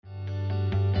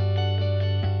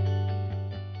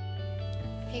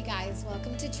Hey guys,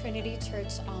 welcome to Trinity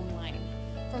Church Online.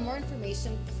 For more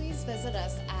information, please visit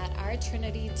us at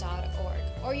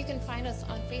ourtrinity.org, or you can find us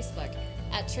on Facebook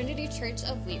at Trinity Church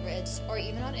of Wheat Ridge, or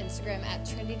even on Instagram at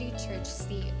Trinity Church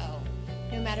CO.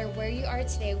 No matter where you are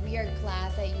today, we are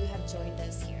glad that you have joined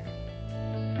us here.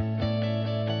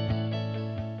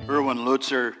 Erwin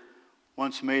Lutzer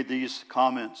once made these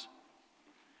comments.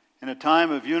 In a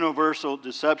time of universal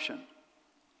deception,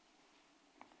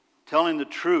 telling the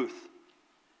truth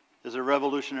is a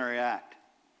revolutionary act.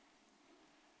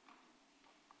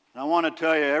 And I want to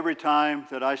tell you, every time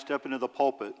that I step into the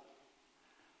pulpit,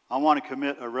 I want to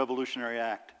commit a revolutionary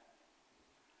act.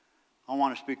 I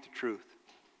want to speak the truth.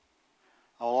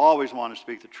 I will always want to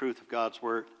speak the truth of God's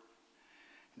Word.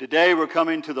 Today we're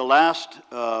coming to the last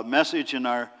message in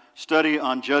our study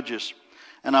on Judges.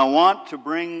 And I want to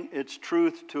bring its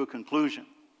truth to a conclusion.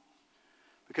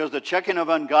 Because the checking of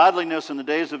ungodliness in the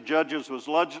days of Judges was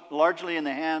largely in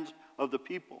the hands of the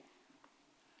people.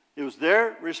 It was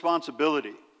their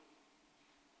responsibility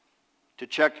to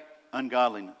check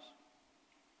ungodliness.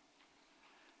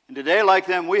 And today, like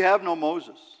them, we have no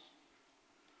Moses.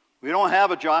 We don't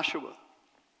have a Joshua.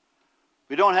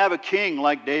 We don't have a king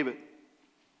like David.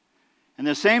 And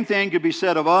the same thing could be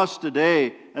said of us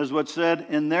today as what's said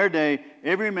in their day.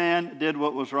 Every man did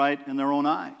what was right in their own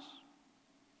eyes.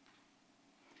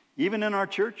 Even in our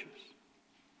churches.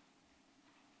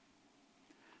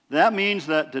 That means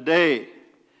that today,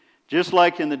 just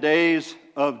like in the days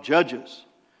of Judges,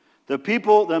 the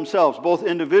people themselves, both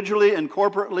individually and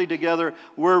corporately together,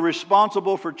 were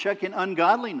responsible for checking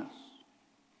ungodliness.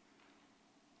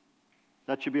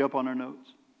 That should be up on our notes.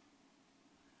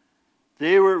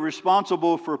 They were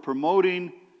responsible for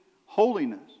promoting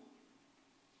holiness.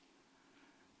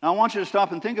 Now I want you to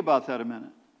stop and think about that a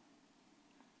minute.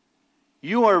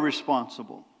 You are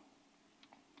responsible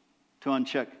to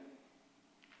uncheck.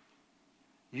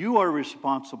 You are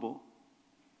responsible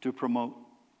to promote.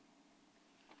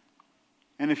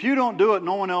 And if you don't do it,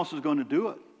 no one else is going to do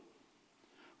it.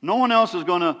 No one else is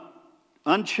going to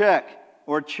uncheck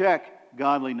or check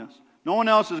godliness. No one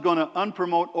else is going to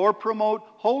unpromote or promote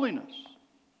holiness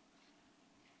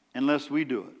unless we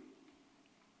do it.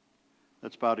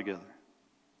 Let's bow together.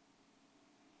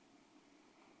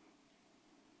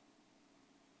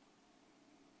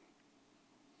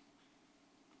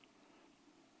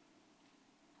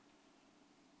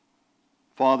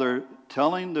 Father,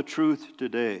 telling the truth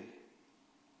today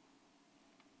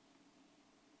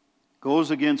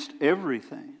goes against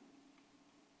everything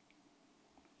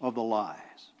of the lies,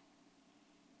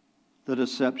 the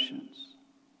deceptions.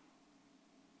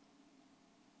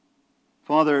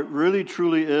 Father, it really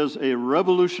truly is a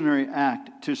revolutionary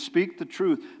act to speak the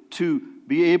truth, to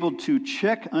be able to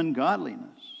check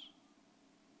ungodliness,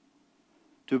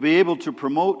 to be able to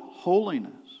promote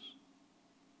holiness.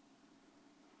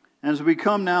 As we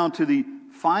come now to the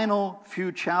final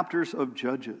few chapters of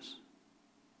Judges,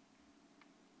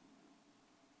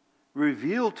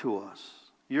 reveal to us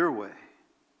your way.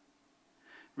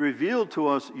 Reveal to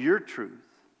us your truth.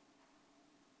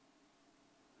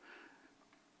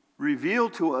 Reveal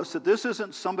to us that this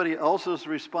isn't somebody else's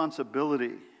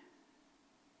responsibility.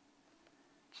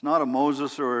 It's not a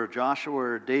Moses or a Joshua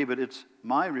or a David. It's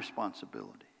my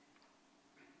responsibility.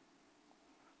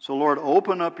 So, Lord,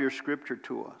 open up your Scripture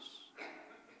to us.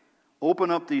 Open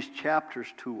up these chapters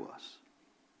to us.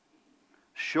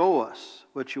 Show us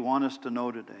what you want us to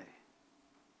know today.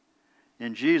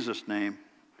 In Jesus' name,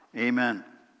 amen.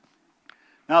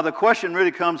 Now, the question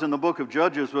really comes in the book of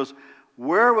Judges was,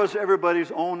 where was everybody's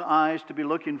own eyes to be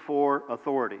looking for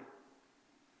authority?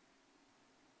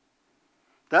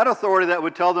 That authority that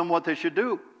would tell them what they should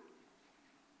do.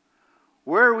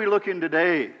 Where are we looking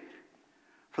today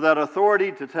for that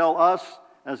authority to tell us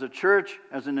as a church,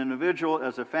 as an individual,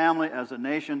 as a family, as a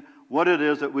nation, what it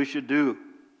is that we should do?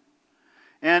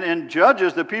 And in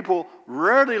Judges, the people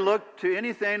rarely looked to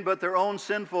anything but their own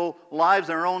sinful lives,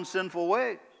 their own sinful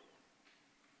ways.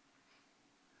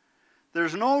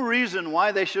 There's no reason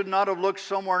why they should not have looked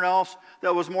somewhere else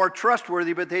that was more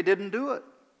trustworthy, but they didn't do it.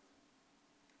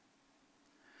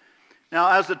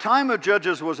 Now, as the time of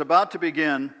Judges was about to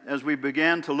begin, as we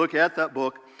began to look at that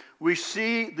book, we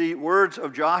see the words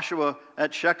of Joshua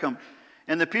at Shechem.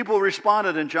 And the people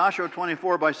responded in Joshua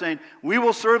 24 by saying, "We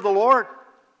will serve the Lord.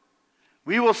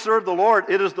 We will serve the Lord.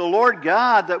 It is the Lord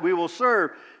God that we will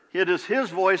serve. It is His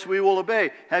voice we will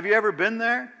obey." Have you ever been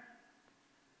there?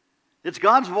 It's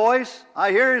God's voice.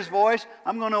 I hear His voice.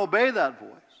 I'm going to obey that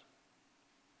voice.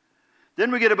 Then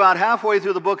we get about halfway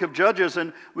through the book of Judges,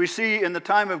 and we see in the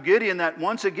time of Gideon that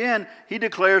once again he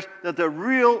declares that the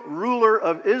real ruler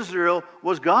of Israel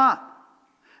was God.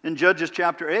 in Judges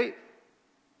chapter 8.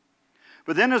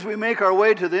 But then as we make our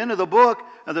way to the end of the book,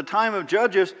 at the time of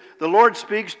Judges, the Lord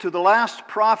speaks to the last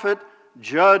prophet,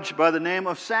 judge by the name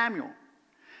of Samuel.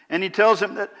 And he tells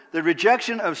him that the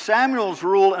rejection of Samuel's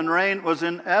rule and reign was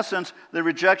in essence the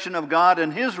rejection of God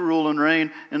and his rule and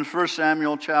reign in 1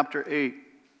 Samuel chapter 8.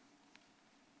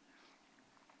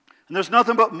 And there's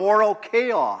nothing but moral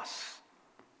chaos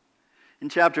in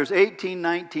chapters 18,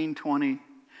 19, 20.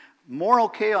 Moral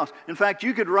chaos. In fact,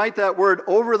 you could write that word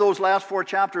over those last 4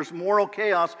 chapters, moral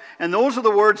chaos, and those are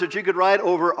the words that you could write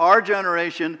over our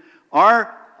generation,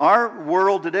 our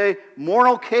world today,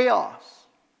 moral chaos.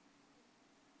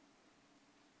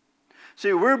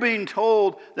 See, we're being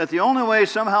told that the only way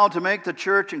somehow to make the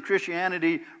church and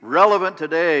Christianity relevant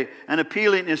today and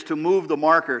appealing is to move the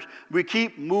markers. We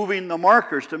keep moving the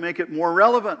markers to make it more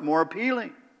relevant, more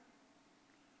appealing.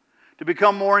 To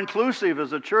become more inclusive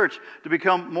as a church, to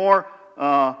become more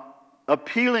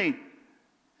appealing.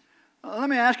 Let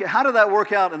me ask you, how did that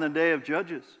work out in the day of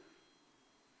Judges?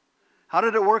 How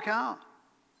did it work out?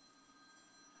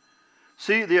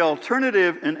 See, the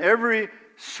alternative in every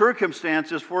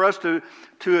circumstance is for us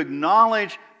to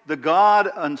acknowledge the God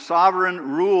and sovereign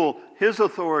rule, His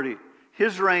authority,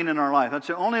 His reign in our life. That's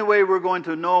the only way we're going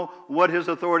to know what His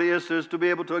authority is to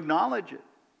be able to acknowledge it.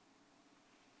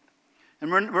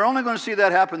 And we're only going to see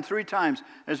that happen 3 times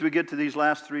as we get to these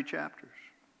last 3 chapters.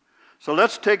 So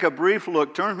let's take a brief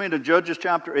look. Turn with me to Judges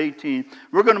chapter 18.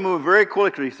 We're going to move very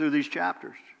quickly through these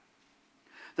chapters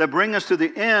that bring us to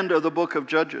the end of the book of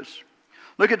Judges.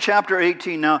 Look at chapter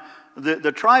 18. Now,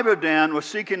 the tribe of Dan was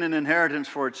seeking an inheritance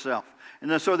for itself.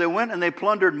 And so they went and they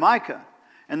plundered Micah.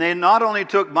 And they not only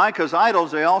took Micah's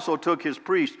idols, they also took his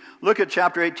priests. Look at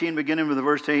chapter 18, beginning with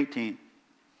verse 18.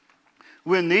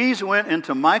 When these went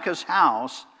into Micah's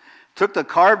house, took the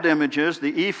carved images,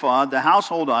 the ephod, the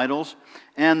household idols,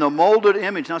 and the molded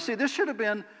image. Now see, this should have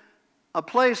been a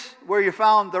place where you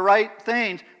found the right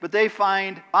things, but they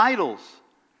find idols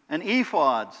and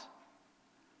ephods.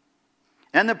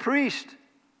 And the priest.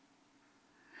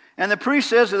 And the priest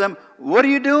says to them, "What are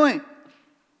you doing?"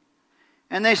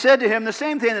 And they said to him the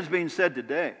same thing that's being said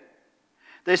today.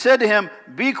 They said to him,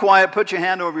 "Be quiet, put your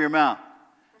hand over your mouth."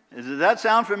 Does that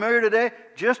sound familiar today?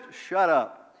 Just shut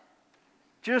up.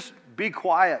 Just be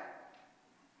quiet.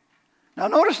 Now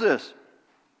notice this.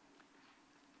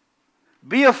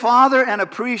 Be a father and a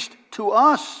priest to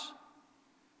us.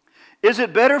 Is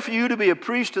it better for you to be a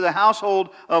priest to the household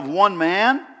of one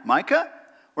man, Micah,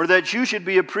 or that you should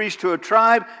be a priest to a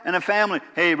tribe and a family?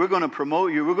 Hey, we're going to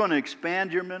promote you. We're going to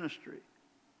expand your ministry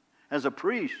as a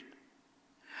priest.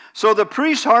 So the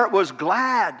priest's heart was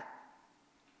glad.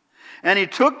 And he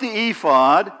took the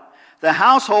ephod, the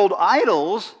household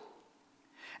idols,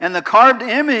 and the carved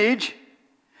image,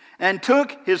 and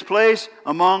took his place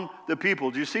among the people.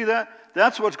 Do you see that?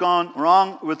 That's what's gone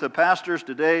wrong with the pastors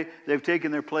today. They've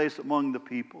taken their place among the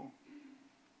people.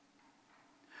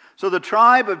 So the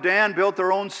tribe of Dan built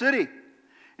their own city,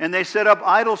 and they set up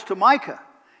idols to Micah.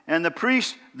 And the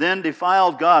priests then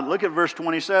defiled God. Look at verse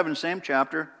 27, same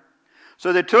chapter.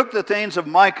 So they took the things of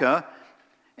Micah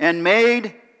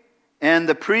and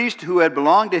the priest who had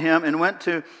belonged to him and went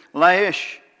to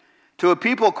Laish, to a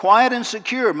people quiet and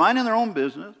secure, minding their own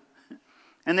business.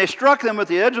 And they struck them with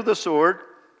the edge of the sword,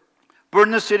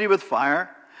 burned the city with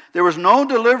fire. There was no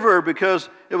deliverer because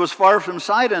it was far from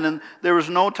Sidon, and there was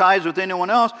no ties with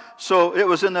anyone else. So it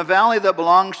was in the valley that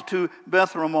belongs to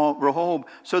Beth Rehob.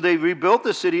 So they rebuilt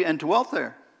the city and dwelt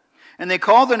there. And they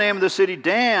called the name of the city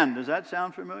Dan. Does that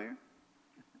sound familiar?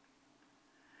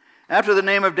 After the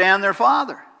name of Dan, their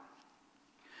father.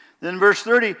 Then verse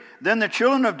 30, then the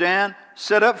children of Dan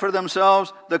set up for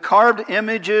themselves the carved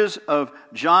images of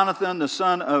Jonathan, the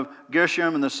son of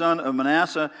Gershom, and the son of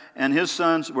Manasseh, and his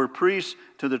sons were priests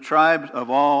to the tribes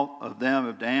of all of them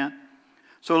of Dan.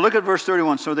 So look at verse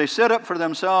 31. So they set up for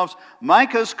themselves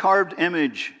Micah's carved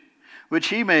image, which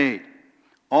he made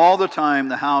all the time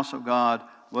the house of God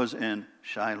was in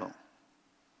Shiloh.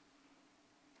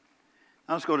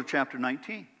 Now let's go to chapter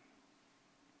 19.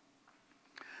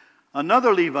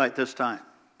 Another Levite this time.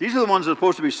 These are the ones that are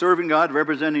supposed to be serving God,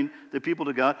 representing the people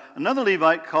to God. Another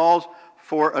Levite calls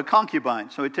for a concubine.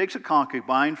 So he takes a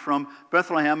concubine from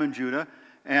Bethlehem in Judah,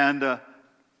 and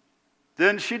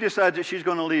then she decides that she's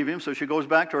going to leave him, so she goes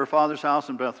back to her father's house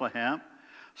in Bethlehem.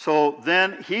 So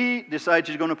then he decides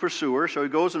he's going to pursue her, so he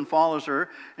goes and follows her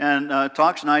and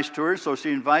talks nice to her. So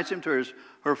she invites him to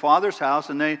her father's house,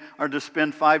 and they are to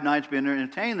spend 5 nights being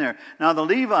entertained there. Now the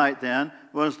Levite then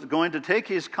was going to take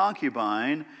his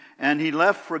concubine, and he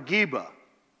left for Geba.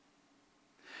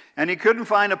 And he couldn't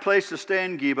find a place to stay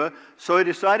in Geba, so he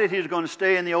decided he was going to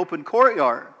stay in the open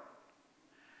courtyard.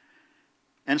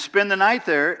 and spend the night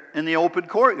there in the open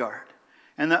courtyard.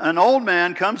 And an old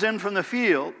man comes in from the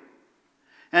field,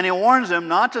 and he warns them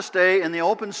not to stay in the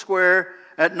open square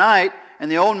at night, and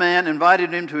the old man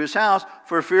invited him to his house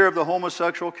for fear of the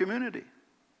homosexual community.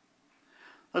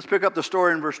 Let's pick up the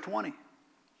story in verse 20.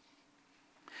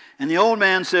 And the old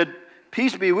man said,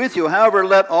 "Peace be with you. However,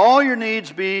 let all your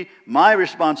needs be my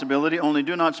responsibility, only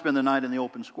do not spend the night in the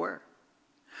open square."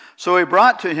 So he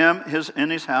brought to him in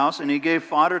his house, and he gave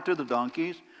fodder to the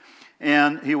donkeys,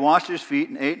 and he washed his feet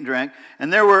and ate and drank.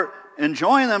 And they were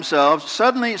enjoying themselves.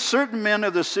 Suddenly, certain men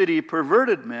of the city,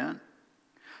 perverted men,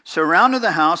 surrounded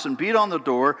the house and beat on the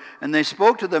door, and they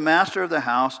spoke to the master of the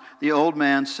house, the old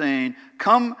man, saying,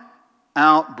 "Come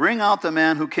out, bring out the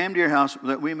man who came to your house,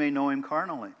 that we may know him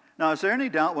carnally." Now, is there any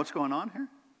doubt what's going on here?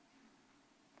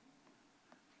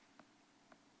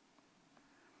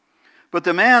 But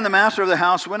the man, the master of the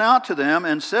house, went out to them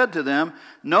and said to them,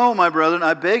 "No, my brethren,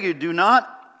 I beg you, do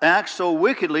not act so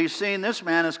wickedly, seeing this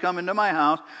man has come into my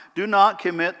house. Do not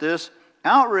commit this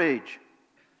outrage.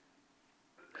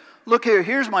 Look here,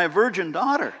 here's my virgin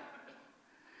daughter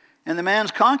and the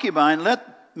man's concubine.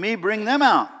 Let me bring them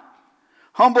out.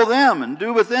 Humble them and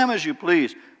do with them as you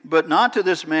please, but not to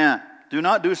this man. Do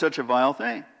not do such a vile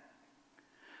thing."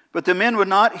 But the men would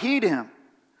not heed him.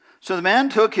 So the man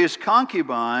took his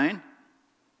concubine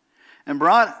and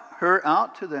brought her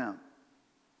out to them.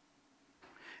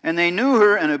 And they knew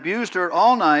her and abused her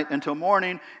all night until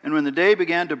morning, and when the day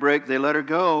began to break, they let her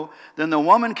go. Then the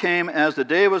woman came as the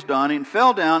day was dawning,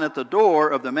 fell down at the door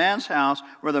of the man's house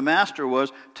where the master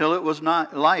was, till it was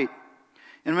not light.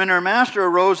 And when her master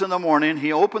arose in the morning,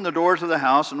 he opened the doors of the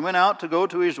house and went out to go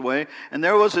to his way, and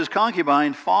there was his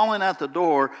concubine fallen at the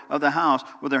door of the house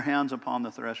with her hands upon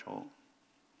the threshold.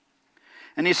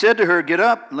 And he said to her, "Get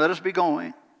up, and let us be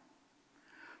going."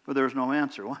 But there was no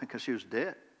answer. Why? Because she was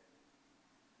dead.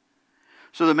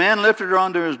 So the man lifted her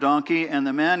onto his donkey, and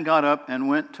the man got up and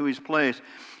went to his place.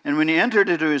 And when he entered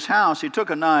into his house, he took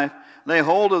a knife, lay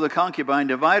hold of the concubine,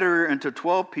 divided her into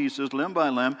 12 pieces, limb by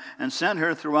limb, and sent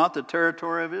her throughout the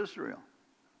territory of Israel.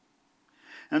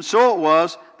 And so it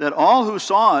was that all who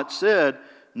saw it said,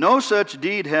 "No such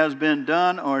deed has been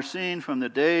done or seen from the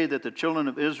day that the children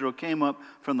of Israel came up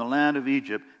from the land of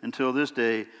Egypt until this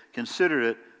day. Consider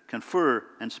it, confer,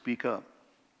 and speak up."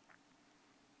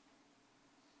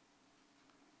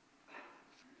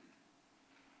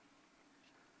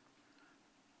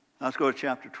 Let's go to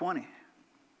chapter 20.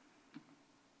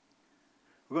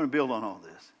 We're going to build on all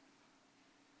this.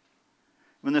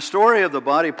 When the story of the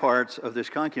body parts of this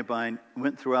concubine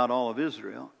went throughout all of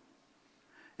Israel,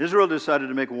 Israel decided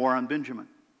to make war on Benjamin.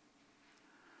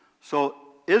 So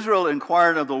Israel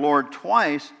inquired of the Lord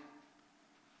twice,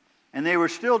 and they were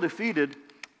still defeated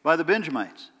by the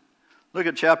Benjamites. Look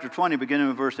at chapter 20, beginning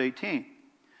with verse 18.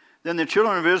 Then the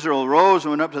children of Israel rose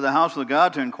and went up to the house of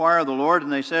God to inquire of the Lord,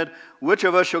 and they said, "Which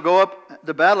of us shall go up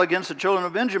to battle against the children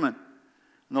of Benjamin?"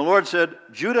 And the Lord said,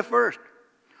 "Judah first."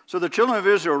 So the children of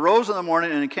Israel rose in the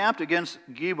morning and encamped against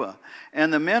Geba.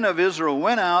 And the men of Israel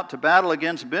went out to battle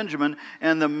against Benjamin,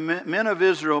 and the men of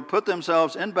Israel put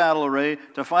themselves in battle array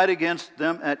to fight against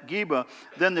them at Geba.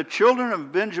 Then the children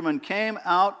of Benjamin came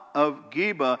out of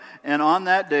Geba, and on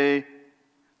that day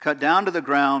cut down to the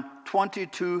ground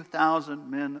 22,000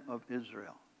 men of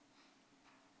Israel.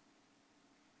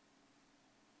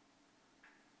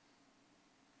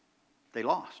 They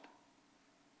lost.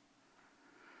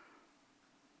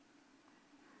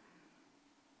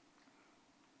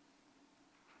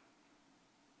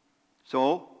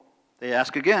 So they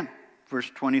ask again. Verse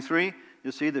 23,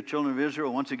 you see the children of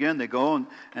Israel, once again, they go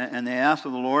and they ask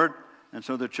of the Lord. And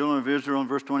so the children of Israel in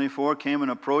verse 24 came and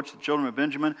approached the children of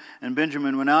Benjamin, and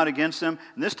Benjamin went out against them.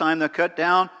 And this time they cut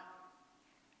down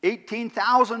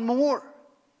 18,000 more.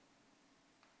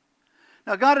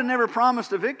 Now God had never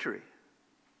promised a victory.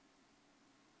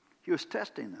 He was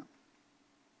testing them.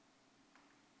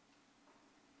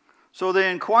 So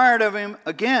they inquired of him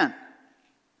again,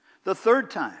 the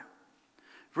third time.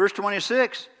 Verse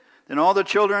 26, then all the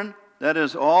children, that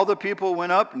is, all the people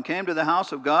went up and came to the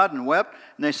house of God and wept,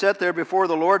 and they sat there before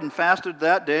the Lord and fasted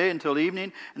that day until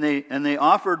evening, and they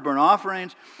offered burnt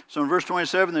offerings. So in verse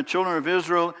 27, the children of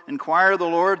Israel inquired of the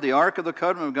Lord. The ark of the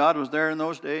covenant of God was there in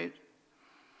those days.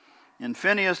 And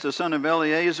Phinehas, the son of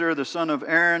Eleazar, the son of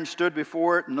Aaron, stood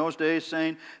before it in those days,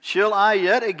 saying, "Shall I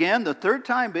yet again," the third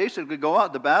time basically, "go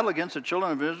out to battle against the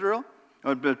children of Israel,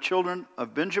 or the children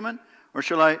of Benjamin, or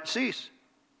shall I cease?"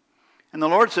 And the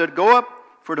Lord said, "Go up,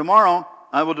 for tomorrow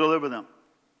I will deliver them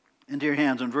into your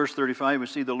hands." In verse 35, we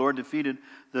see the Lord defeated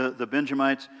the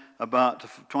Benjamites. About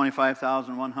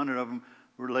 25,100 of them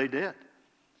were laid dead.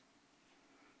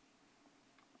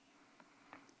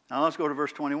 Now let's go to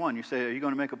verse 21. You say, are you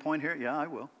going to make a point here? Yeah, I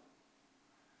will.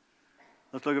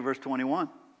 Let's look at verse 21.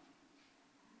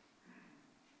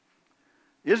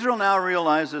 Israel now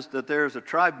realizes that there is a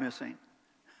tribe missing.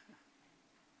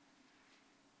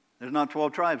 There's not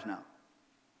 12 tribes now.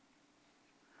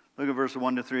 Look at verses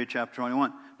 1 to 3 of chapter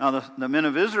 21. Now the men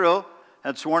of Israel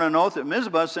had sworn an oath at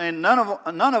Mizpah, saying, none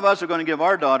of us are going to give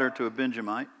our daughter to a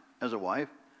Benjamite as a wife.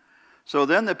 So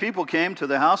then the people came to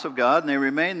the house of God, and they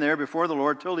remained there before the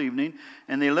Lord till evening,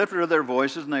 and they lifted up their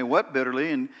voices, and they wept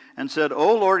bitterly, and said,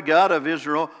 O Lord God of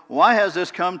Israel, why has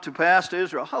this come to pass to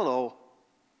Israel? Hello.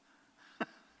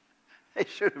 They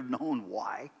should have known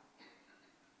why.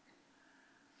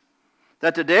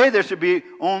 That today there should be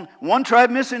only one tribe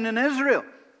missing in Israel.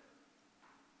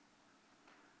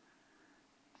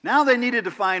 Now they needed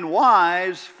to find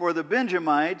wives for the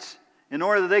Benjamites in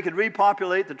order that they could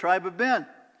repopulate the tribe of Ben.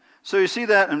 So you see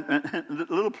that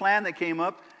little plan that came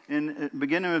up in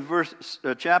beginning with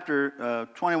chapter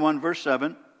 21, verse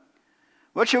 7.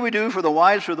 What shall we do for the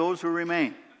wives for those who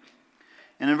remain?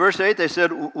 And in verse 8 they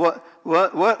said,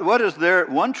 what is there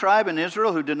one tribe in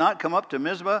Israel who did not come up to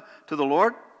Mizpah to the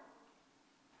Lord?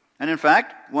 And in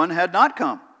fact, one had not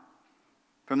come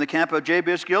from the camp of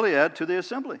Jabesh Gilead to the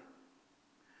assembly.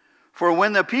 For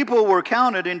when the people were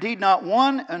counted, indeed not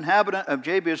one inhabitant of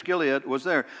Jabesh Gilead was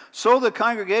there. So the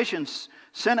congregation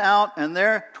sent out, and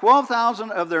there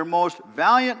 12,000 of their most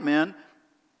valiant men,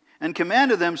 and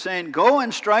commanded them, saying, Go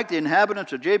and strike the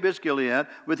inhabitants of Jabesh Gilead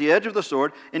with the edge of the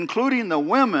sword, including the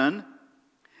women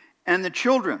and the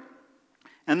children.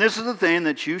 And this is the thing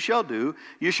that you shall do.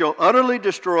 You shall utterly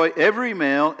destroy every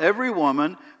male, every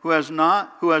woman who has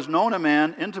known a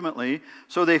man intimately.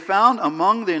 So they found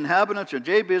among the inhabitants of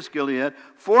Jabesh Gilead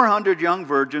 400 young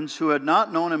virgins who had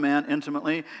not known a man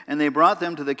intimately, and they brought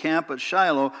them to the camp at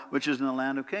Shiloh, which is in the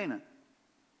land of Canaan.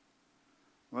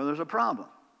 Well, there's a problem.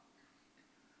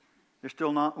 There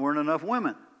still weren't enough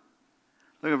women.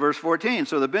 Look at verse 14.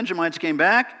 So the Benjamites came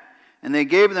back, and they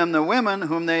gave them the women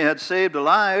whom they had saved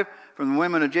alive from the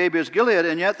women of Jabesh Gilead,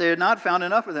 and yet they had not found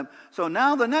enough of them. So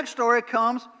now the next story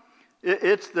comes.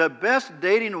 It's the best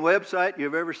dating website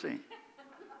you've ever seen.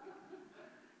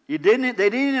 They didn't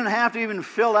even have to even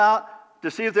fill out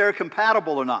to see if they're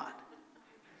compatible or not.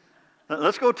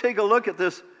 Let's go take a look at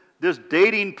this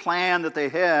dating plan that they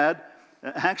had.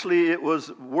 Actually, it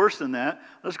was worse than that.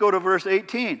 Let's go to verse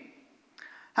 18.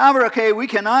 However, okay, we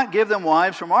cannot give them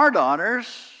wives from our daughters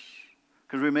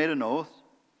because we made an oath.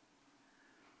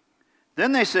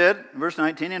 Then they said, verse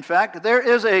 19, in fact, there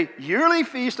is a yearly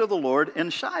feast of the Lord in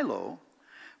Shiloh,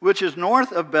 which is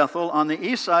north of Bethel on the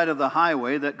east side of the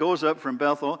highway that goes up from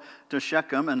Bethel to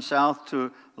Shechem and south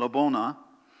to Lebonah.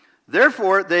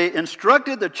 Therefore, they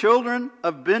instructed the children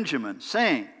of Benjamin,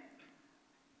 saying,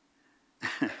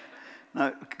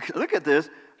 now look at this,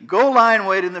 go lie in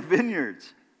wait in the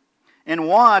vineyards and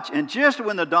watch, and just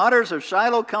when the daughters of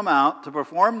Shiloh come out to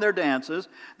perform their dances,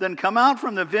 then come out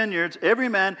from the vineyards, every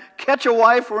man catch a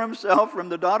wife for himself from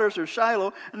the daughters of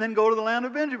Shiloh, and then go to the land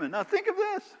of Benjamin. Now think of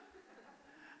this.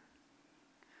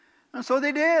 And so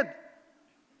they did.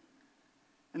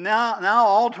 And now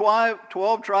all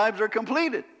 12 tribes are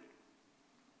completed.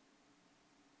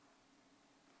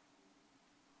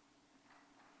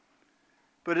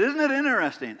 But isn't it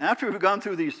interesting? After we've gone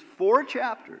through these 4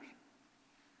 chapters,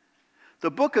 the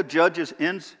book of Judges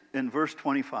ends in verse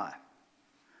 25.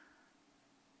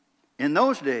 In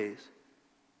those days,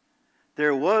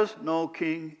 there was no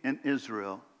king in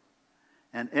Israel,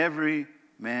 and every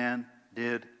man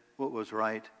did what was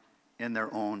right in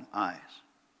their own eyes.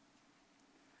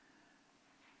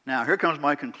 Now, here comes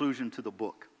my conclusion to the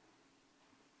book.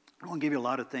 I want to give you a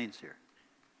lot of things here.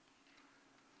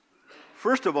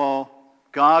 First of all,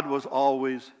 God was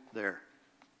always there.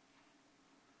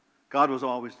 God was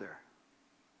always there.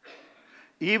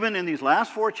 Even in these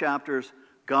last 4 chapters,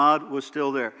 God was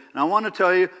still there. And I want to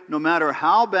tell you, no matter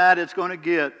how bad it's going to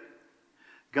get,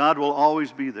 God will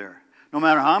always be there. No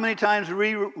matter how many times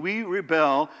we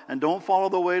rebel and don't follow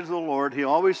the ways of the Lord, He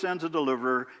always sends a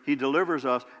deliverer. He delivers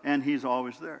us, and He's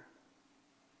always there.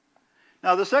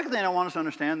 Now, the second thing I want us to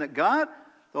understand, that God,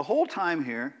 the whole time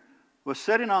here, was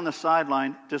sitting on the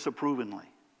sideline disapprovingly.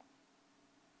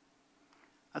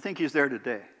 I think He's there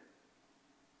today.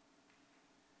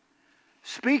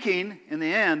 Speaking, in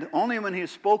the end, only when He's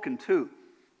spoken to.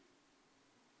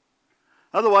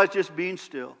 Otherwise, just being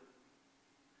still.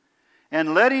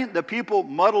 And letting the people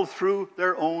muddle through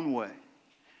their own way.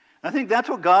 I think that's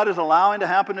what God is allowing to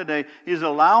happen today. He's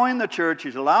allowing the church,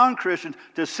 He's allowing Christians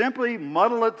to simply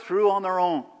muddle it through on their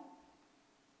own.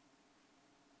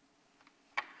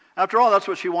 After all, that's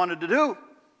what she wanted to do.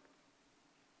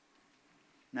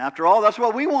 And after all, that's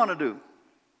what we want to do.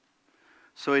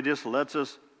 So he just lets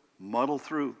us muddle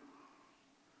through.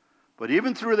 But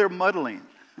even through their muddling,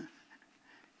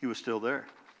 he was still there.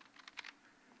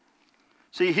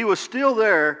 See, he was still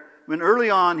there when early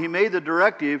on he made the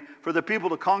directive for the people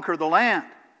to conquer the land.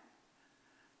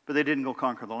 But they didn't go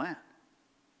conquer the land.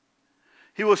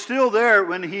 He was still there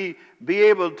when he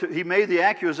made the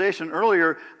accusation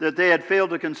earlier that they had failed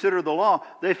to consider the law.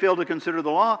 They failed to consider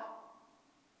the law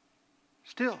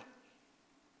still.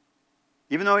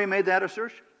 Even though he made that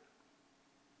assertion.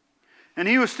 And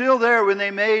he was still there when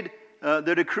they made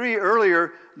the decree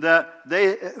earlier that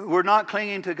they were not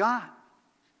clinging to God.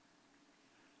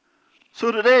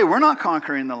 So today, we're not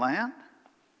conquering the land.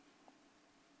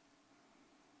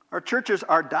 Our churches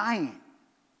are dying.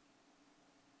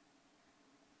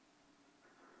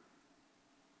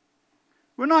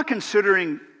 We're not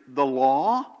considering the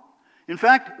law. In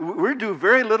fact, we do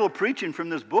very little preaching from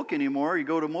this book anymore. You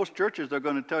go to most churches, they're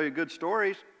going to tell you good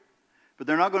stories, but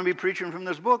they're not going to be preaching from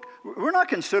this book. We're not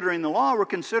considering the law. We're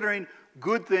considering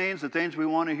good things, the things we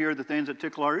want to hear, the things that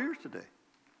tickle our ears today.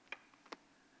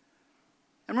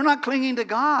 And we're not clinging to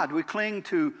God. We cling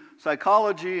to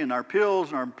psychology and our pills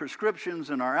and our prescriptions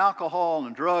and our alcohol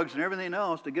and drugs and everything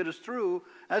else to get us through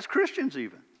as Christians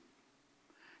even.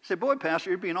 You say, boy, Pastor,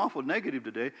 you're being awful negative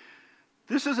today.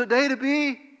 This is a day to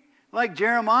be like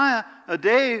Jeremiah, a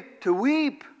day to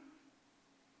weep.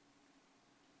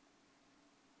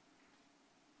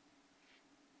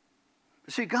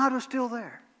 But see, God was still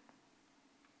there.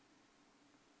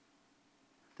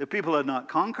 The people had not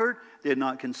conquered, they had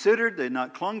not considered, they had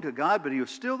not clung to God, but he was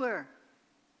still there.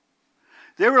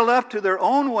 They were left to their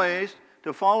own ways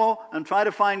to follow and try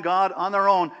to find God on their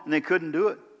own, and they couldn't do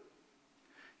it.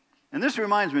 And this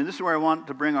reminds me, this is where I want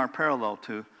to bring our parallel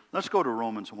to. Let's go to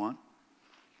Romans 1.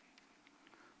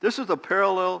 This is the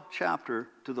parallel chapter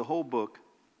to the whole book,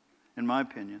 in my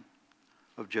opinion,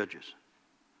 of Judges.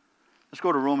 Let's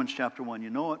go to Romans chapter 1. You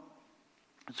know it.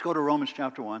 Let's go to Romans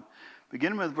chapter 1.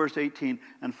 Begin with verse 18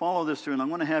 and follow this through. And I'm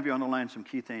going to have you underline some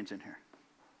key things in here.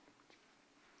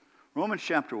 Romans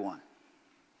chapter 1.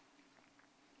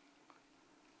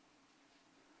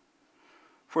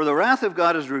 For the wrath of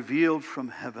God is revealed from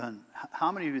heaven.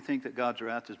 How many of you think that God's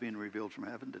wrath is being revealed from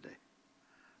heaven today?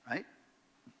 Right? It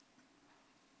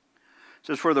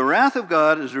says, for the wrath of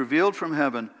God is revealed from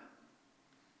heaven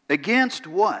against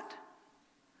what?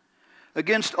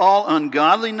 Against all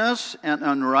ungodliness and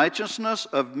unrighteousness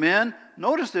of men,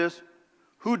 notice this,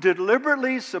 who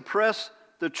deliberately suppress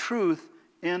the truth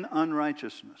in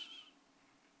unrighteousness.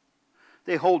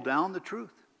 They hold down the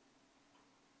truth.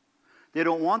 They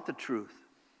don't want the truth.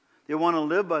 They want to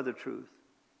live by the truth.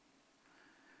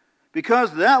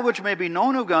 Because that which may be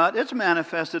known of God, it's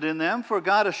manifested in them, for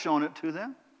God has shown it to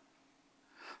them.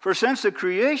 For since the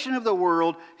creation of the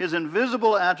world, his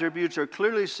invisible attributes are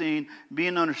clearly seen,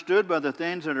 being understood by the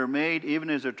things that are made, even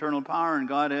his eternal power and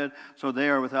Godhead, so they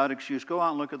are without excuse. Go out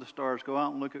and look at the stars. Go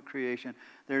out and look at creation.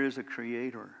 There is a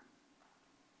creator.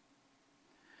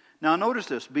 Now notice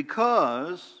this.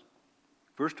 Because,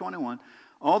 verse 21,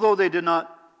 although they did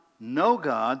not know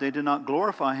God, they did not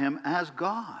glorify him as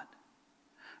God.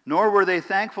 Nor were they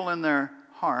thankful in their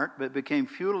heart, but became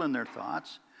futile in their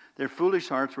thoughts. Their foolish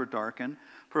hearts were darkened.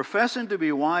 Professing to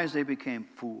be wise, they became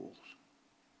fools.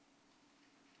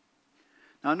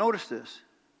 Now notice this.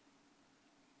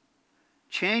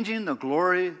 Changing the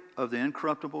glory of the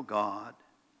incorruptible God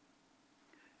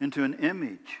into an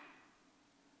image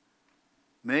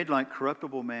made like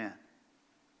corruptible man,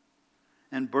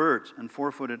 and birds and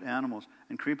four-footed animals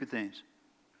and creepy things.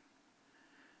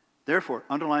 Therefore,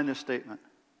 underline this statement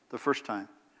the first time.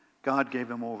 God gave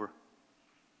them over.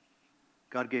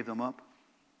 God gave them up.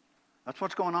 That's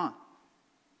what's going on.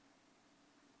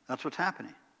 That's what's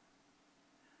happening.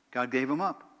 God gave them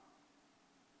up.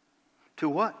 To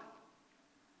what?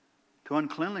 To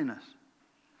uncleanliness.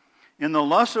 In the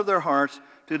lust of their hearts,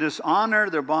 to dishonor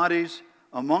their bodies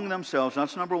among themselves.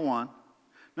 That's number one.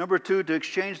 Number two, to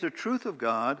exchange the truth of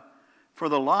God for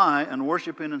the lie and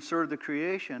worshiping and serve the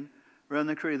creation rather than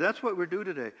the creator. That's what we do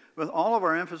today. With all of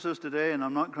our emphasis today, and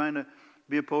I'm not trying to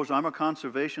be opposed. I'm a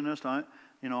conservationist.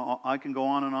 I can go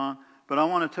on and on. But I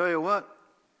want to tell you what.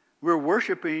 We're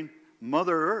worshiping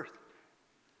Mother Earth.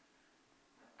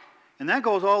 And that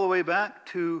goes all the way back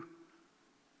to,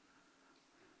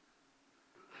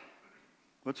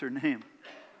 what's her name?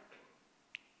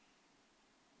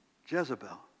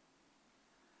 Jezebel.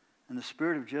 And the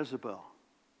spirit of Jezebel.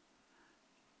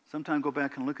 Sometime go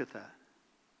back and look at that.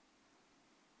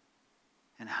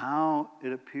 And how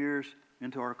it appears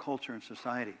into our culture and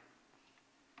society.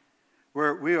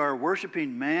 where we are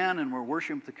worshiping man and we're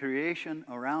worshiping the creation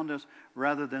around us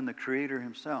rather than the Creator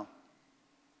himself.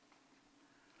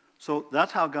 So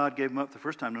that's how God gave them up the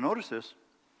first time. Now notice this.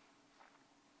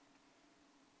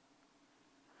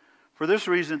 For this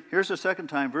reason, here's the second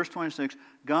time, verse 26,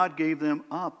 God gave them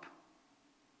up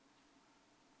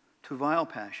to vile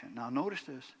passion. Now notice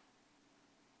this.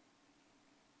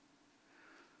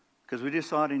 Because we just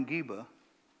saw it in Geba.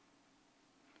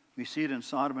 We see it in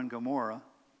Sodom and Gomorrah.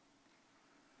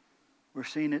 We're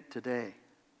seeing it today.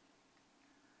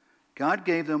 God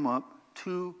gave them up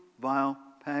to vile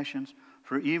passions,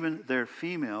 for even their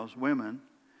females, women,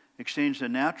 exchanged the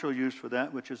natural use for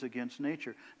that which is against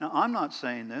nature. Now, I'm not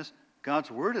saying this.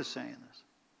 God's Word is saying this.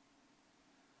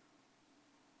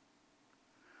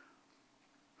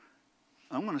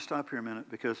 I'm going to stop here a minute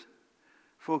because,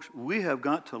 folks, we have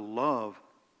got to love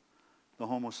the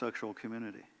homosexual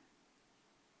community.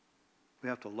 We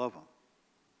have to love them.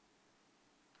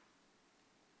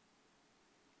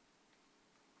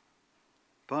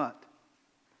 But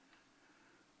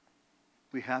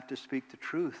we have to speak the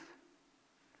truth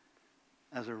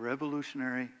as a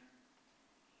revolutionary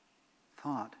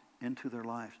thought into their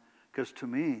lives. Because to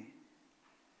me,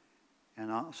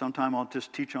 and sometime I'll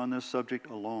just teach on this subject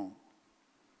alone,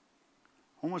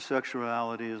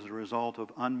 homosexuality is a result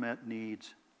of unmet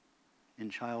needs in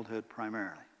childhood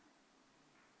primarily.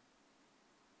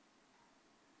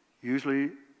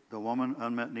 Usually the woman,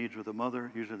 unmet needs with the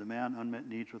mother. Usually the man, unmet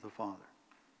needs with the father.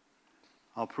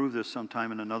 I'll prove this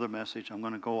sometime in another message. I'm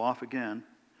going to go off again.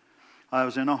 I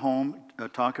was in a home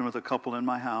talking with a couple in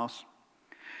my house,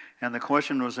 and the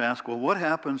question was asked, well, what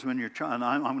happens when your child, and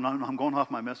I'm going off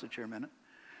my message here a minute.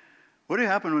 What do you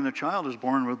happen when the child is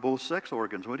born with both sex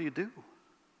organs? What do you do?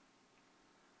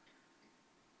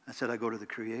 I said, I go to the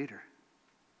Creator.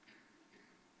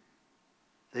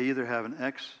 They either have an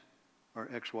X or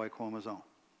XY chromosome.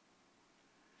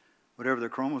 Whatever the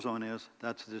chromosome is,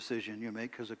 that's the decision you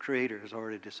make because the Creator has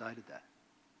already decided that.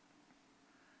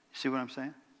 You see what I'm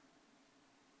saying?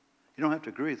 You don't have to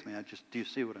agree with me. Do you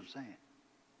see what I'm saying?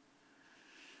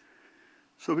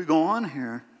 So we go on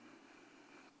here.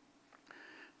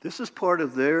 This is part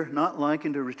of their not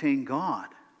liking to retain God.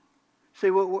 See,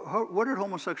 where did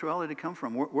homosexuality come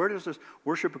from? Where does this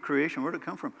worship of creation, where did it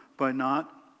come from? By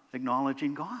not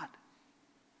acknowledging God.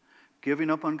 Giving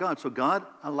up on God. So God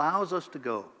allows us to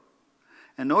go.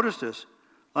 And notice this.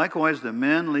 Likewise, the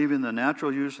men, leaving the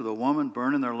natural use of the woman,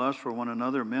 burning their lust for one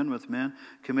another, men with men,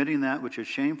 committing that which is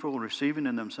shameful, receiving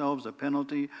in themselves the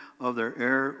penalty of their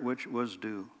error which was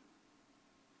due.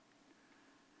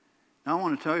 Now I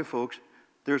want to tell you, folks,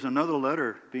 there's another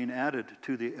letter being added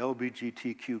to the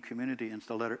LGBTQ community, and it's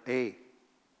the letter A.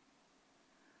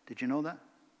 Did you know that?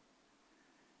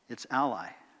 It's ally.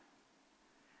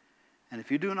 And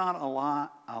if you do not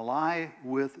ally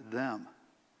with them,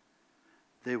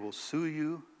 they will sue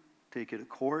you, take you to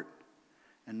court,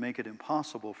 and make it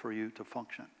impossible for you to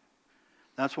function.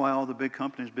 That's why all the big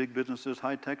companies, big businesses,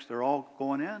 high techs, they're all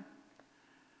going in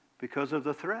because of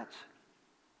the threats.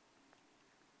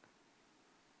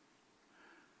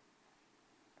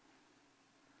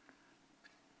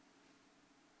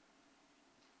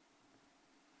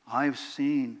 I've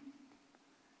seen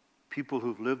people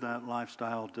who've lived that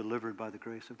lifestyle delivered by the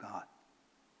grace of God.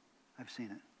 I've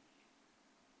seen it.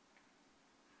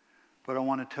 But I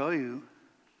want to tell you,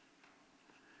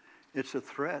 it's a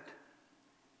threat.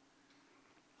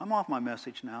 I'm off my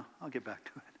message now. I'll get back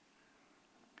to it.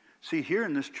 See, here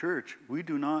in this church, we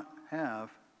do not have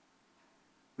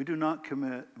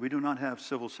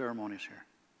civil ceremonies here.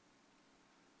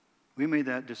 We made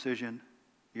that decision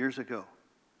years ago.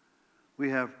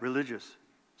 We have religious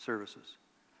services.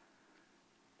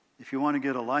 If you want to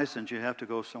get a license, you have to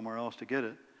go somewhere else to get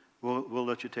it. We'll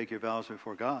let you take your vows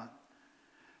before God.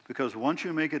 Because once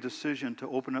you make a decision to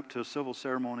open up to a civil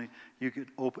ceremony,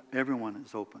 everyone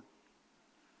is open.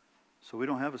 So we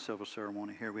don't have a civil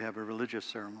ceremony here. We have a religious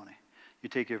ceremony. You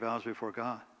take your vows before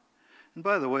God. And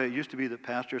by the way, it used to be that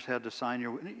pastors had to sign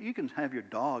your witness. You can have your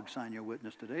dog sign your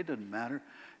witness today. It doesn't matter.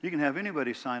 You can have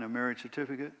anybody sign a marriage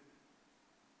certificate.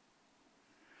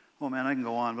 Oh, man, I can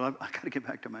go on, but I've got to get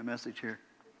back to my message here.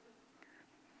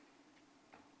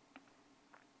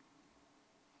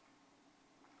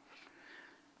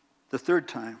 The third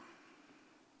time,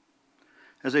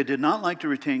 as they did not like to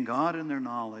retain God in their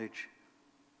knowledge,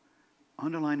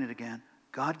 underline it again,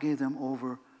 God gave them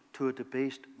over to a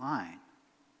debased mind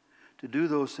to do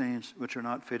those things which are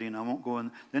not fitting. I won't go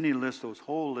in. Then he lists those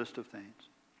whole list of things.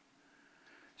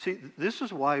 See, this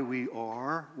is why we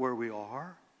are where we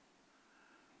are,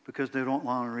 because they don't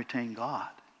want to retain God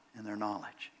in their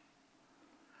knowledge.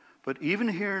 But even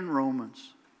here in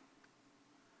Romans,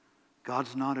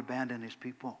 God's not abandoned his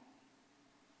people.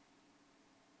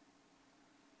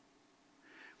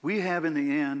 We have in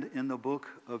the end, in the book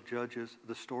of Judges,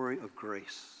 the story of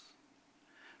grace.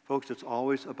 Folks, it's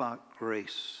always about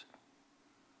grace.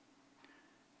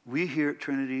 We here at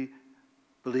Trinity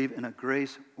believe in a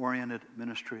grace-oriented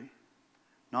ministry.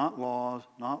 Not laws,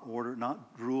 not order, not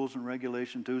rules and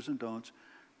regulations, do's and don'ts.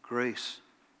 Grace.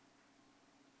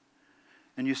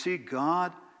 And you see,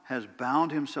 God has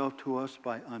bound himself to us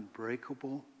by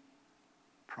unbreakable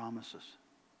promises.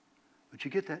 Would you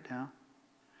get that down?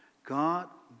 God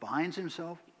binds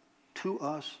himself to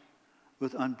us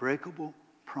with unbreakable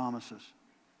promises.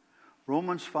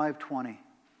 Romans 5:20,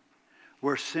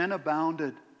 where sin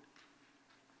abounded,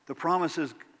 the promise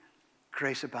is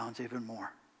grace abounds even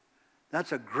more.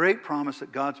 That's a great promise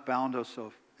that God's bound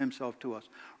himself to us.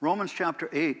 Romans chapter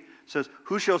 8 says,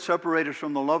 who shall separate us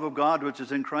from the love of God which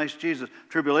is in Christ Jesus?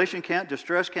 Tribulation can't,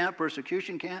 distress can't,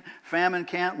 persecution can't, famine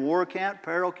can't, war can't,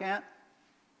 peril can't.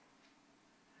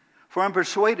 For I'm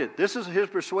persuaded, this is his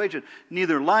persuasion,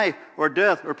 neither life or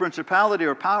death or principality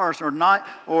or powers or not,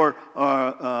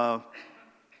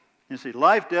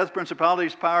 life, death,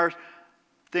 principalities, powers,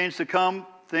 things to come,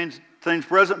 things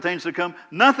present, things to come.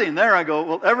 Nothing, there I go,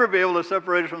 will ever be able to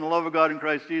separate us from the love of God in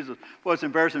Christ Jesus. Boy, it's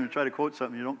embarrassing to try to quote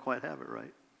something you don't quite have it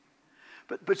right.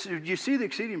 But do you see the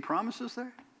exceeding promises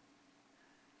there?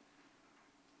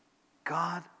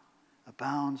 God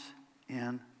abounds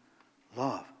in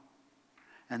love.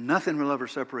 And nothing will ever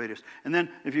separate us. And then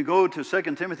if you go to 2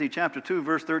 Timothy chapter 2,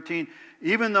 verse 13,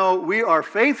 even though we are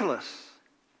faithless,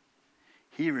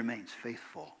 he remains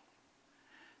faithful.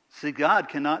 See, God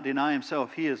cannot deny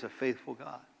himself. He is a faithful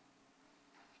God.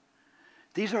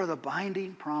 These are the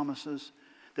binding promises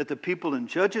that the people in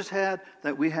Judges had,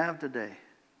 that we have today.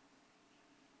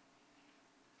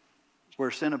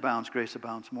 Where sin abounds, grace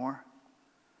abounds more.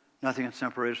 Nothing can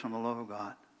separate us from the love of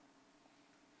God.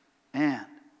 And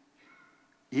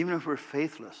even if we're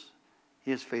faithless,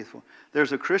 he is faithful.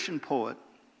 There's a Christian poet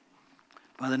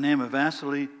by the name of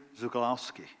Vasily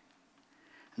Zhugalowski.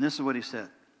 And this is what he said.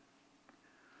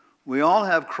 We all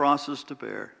have crosses to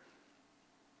bear.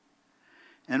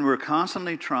 And we're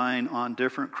constantly trying on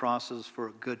different crosses for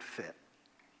a good fit.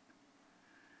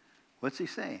 What's he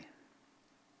saying?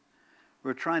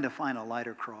 We're trying to find a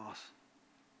lighter cross.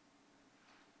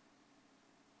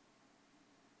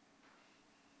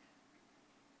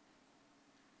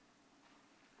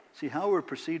 See, how we're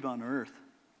perceived on earth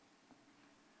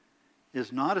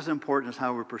is not as important as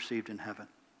how we're perceived in heaven.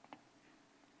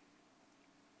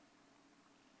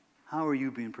 How are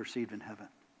you being perceived in heaven?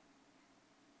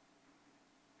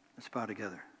 Let's bow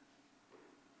together.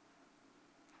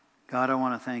 God, I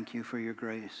want to thank you for your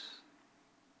grace.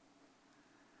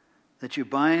 That you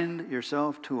bind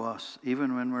yourself to us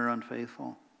even when we're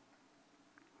unfaithful.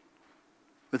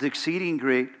 With exceeding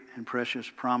great and precious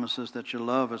promises that your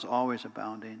love is always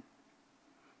abounding.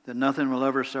 That nothing will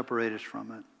ever separate us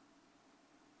from it.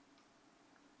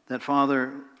 That,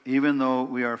 Father, even though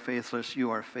we are faithless,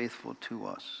 you are faithful to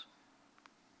us.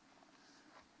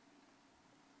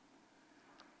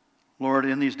 Lord,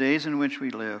 in these days in which we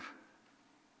live,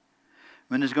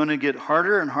 when it's going to get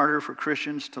harder and harder for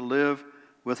Christians to live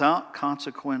without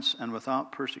consequence and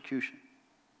without persecution,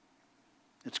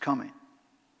 it's coming.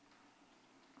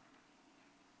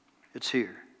 It's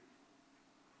here.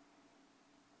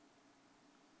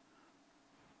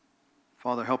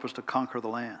 Father, help us to conquer the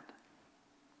land,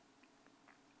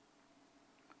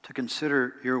 to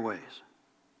consider your ways,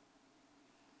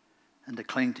 and to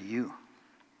cling to you.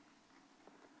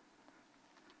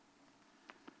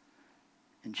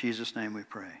 In Jesus' name we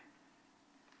pray.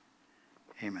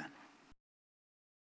 Amen.